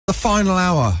final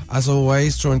hour, as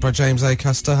always, joined by James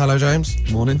Acaster. Hello, James.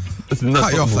 Morning.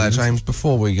 Cut you off there, James.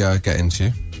 Before we get into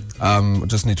you, I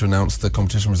just need to announce the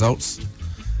competition results.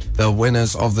 The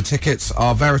winners of the tickets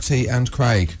are Verity and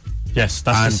Craig. Yes,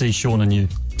 that's to see Sean and you.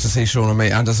 To see Sean and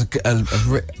me. And as a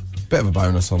bit of a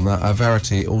bonus on that,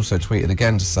 Verity also tweeted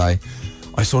again to say,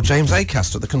 I saw James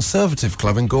Acaster at the Conservative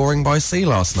Club in Goring by Sea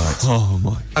last night. Oh,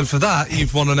 my. And for that,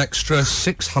 you've won an extra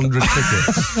 600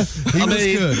 tickets. He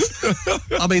was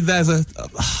good. I mean, there's a...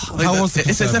 How was the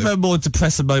if there's ever a more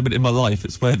depressing moment in my life,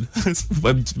 it's when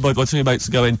my two mates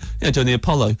are going, doing the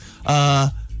Apollo.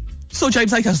 Saw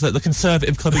James Acaster at the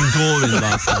Conservative Club in Goring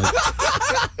last night.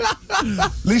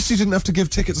 At least you didn't have to give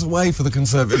tickets away for the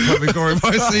Conservative Club in Goring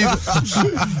by Sea.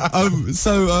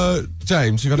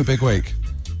 James, you've had a big week.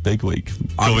 Big week.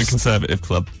 Goring Conservative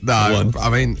Club. No,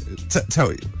 I mean,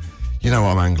 tell you know what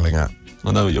I'm angling at.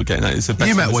 I know what you're getting at. It's the best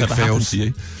you met thing that's ever happened Whigfield. to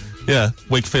you. Yeah,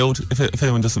 Whigfield. If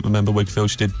anyone doesn't remember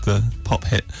Whigfield, she did the pop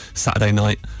hit Saturday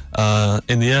night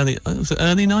in the early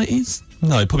 90s?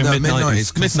 No, probably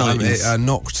mid-90s. Mid-90s. It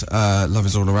knocked Love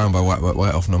Is All Around by Wet Wet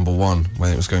Wet off #1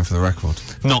 when it was going for the record.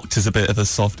 Knocked is a bit of a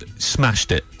soft...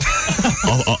 Smashed it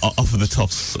off of the top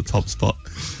spot.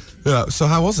 Yeah, so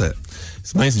how was it?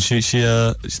 It's amazing.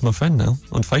 She's my friend now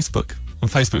on Facebook. I'm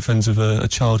Facebook friends with a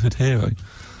childhood hero.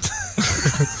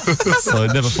 So I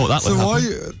never thought that would happen.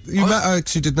 So you met her,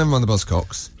 she did Never Mind the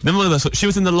Buzzcocks. Never Mind the Buzzcocks. She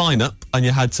was in the lineup, and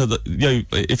you had to,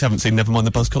 if you haven't seen Never Mind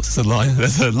the Buzzcocks,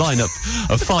 there's a lineup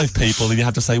of 5 people, and you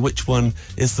had to say which one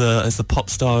is the pop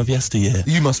star of yesteryear.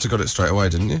 You must have got it straight away,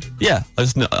 didn't you? Yeah,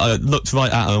 I looked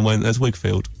right at her and went, "There's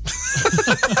Whigfield."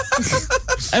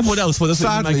 Everyone else,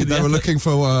 sadly, they were looking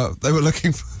for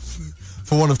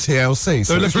one of TLC,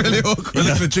 so it's really awkward. They're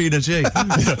looking for Gina G.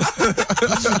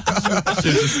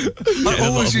 I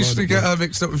always used to get her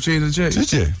mixed up with Gina G.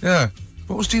 Did you? Yeah.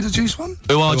 What was Gina G's one?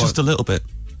 Well, just a little bit.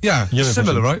 Yeah,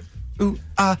 similar, right? Ooh,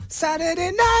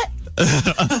 Saturday night.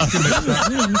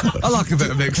 I like a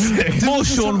bit of mixing. More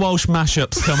Sean Walsh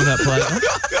mashups coming up later.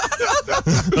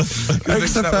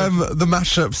 XFM, the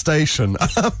mashup station.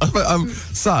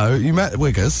 So, you met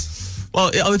Wiggers. Well,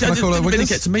 I didn't really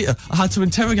get to meet her. I had to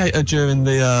interrogate her during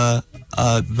the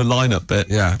lineup bit.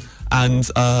 Yeah. And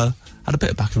had a bit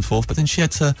of back and forth, but then she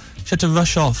had to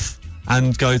rush off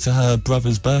and go to her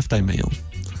brother's birthday meal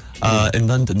in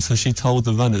London. So she told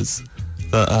the runners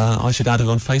that I should add her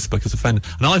on Facebook as a friend.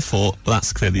 And I thought, well,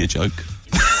 that's clearly a joke.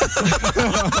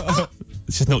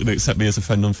 She's not going to accept me as a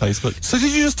friend on Facebook. So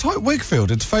did you just type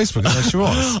Whigfield into Facebook and there she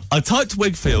was? I typed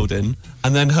Whigfield in,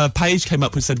 and then her page came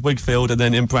up which said Whigfield, and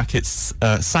then in brackets,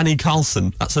 Sanny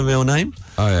Carlson. That's her real name.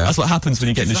 Oh, yeah. That's what happens when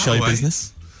you get into show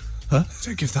business. Huh?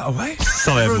 Don't give that away.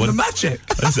 Sorry, everyone. The magic.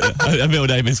 Her real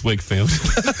name is Whigfield.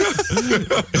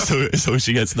 It's all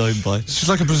she gets known by. She's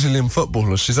like a Brazilian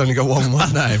footballer. She's only got one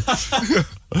name.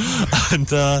 And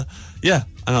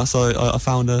and so I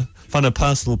found her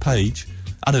personal page.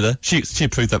 Added her. She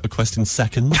approved that request in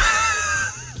seconds.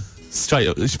 Straight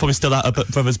up. She's probably still at her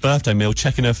brother's birthday meal,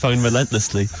 checking her phone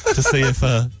relentlessly to see if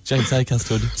James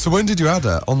Acaster would. So when did you add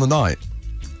her? On the night?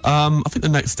 I think the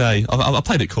next day. I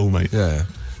played it cool, mate. Yeah.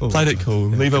 Played it cool.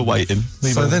 Yeah. Leave her waiting.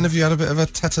 Then have you had a bit of a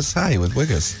tete-a-tete with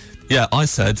Wiggers? Yeah, I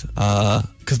said,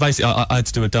 because basically I had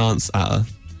to do a dance at her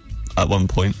at one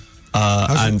point.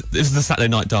 And it was the Saturday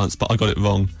night dance, but I got it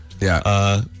wrong.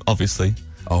 Yeah. Obviously.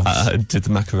 Did the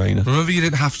Macarena. Remember, you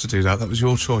didn't have to do that. That was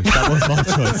your choice. That was my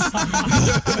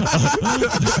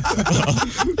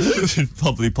choice. Should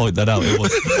probably point that out. It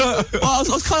was. Well, I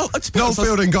was kind of. Noel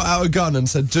Fielding got out a gun and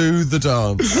said, "Do the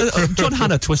dance." John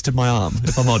Hannah twisted my arm.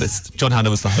 If I'm honest, John Hannah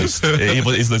was the host.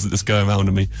 He's just going around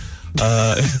to me.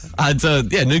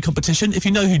 New competition. If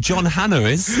you know who John Hannah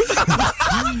is,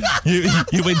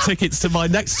 you win tickets to my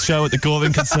next show at the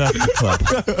Goring Conservative Club.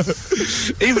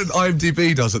 Even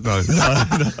IMDb doesn't know.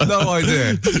 No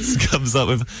idea. It comes up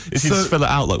with. If you just fill it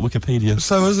out like Wikipedia.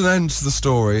 So as an end to the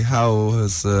story, how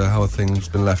have things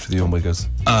been left with you on Wiggers?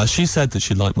 She said that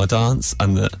she liked my dance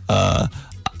and that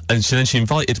then she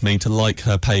invited me to like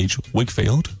her page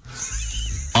Whigfield.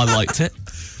 I liked it.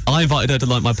 I invited her to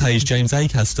like my page, James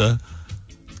Acaster.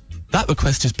 That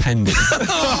request is pending.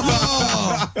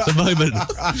 At the moment,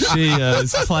 she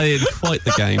is playing quite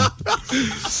the game.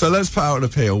 So let's put out an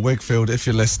appeal. Whigfield, if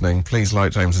you're listening, please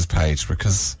like James's page,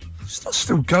 because... She's not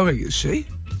still going, is she?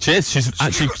 She is. She's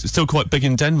actually still quite big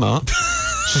in Denmark.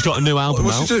 She's got a new album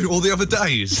What's out. she doing all the other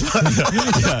days?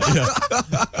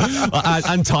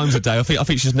 And times a day. I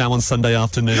think she's now on Sunday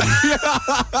afternoon.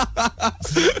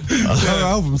 Her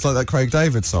album's like that Craig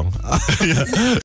David song.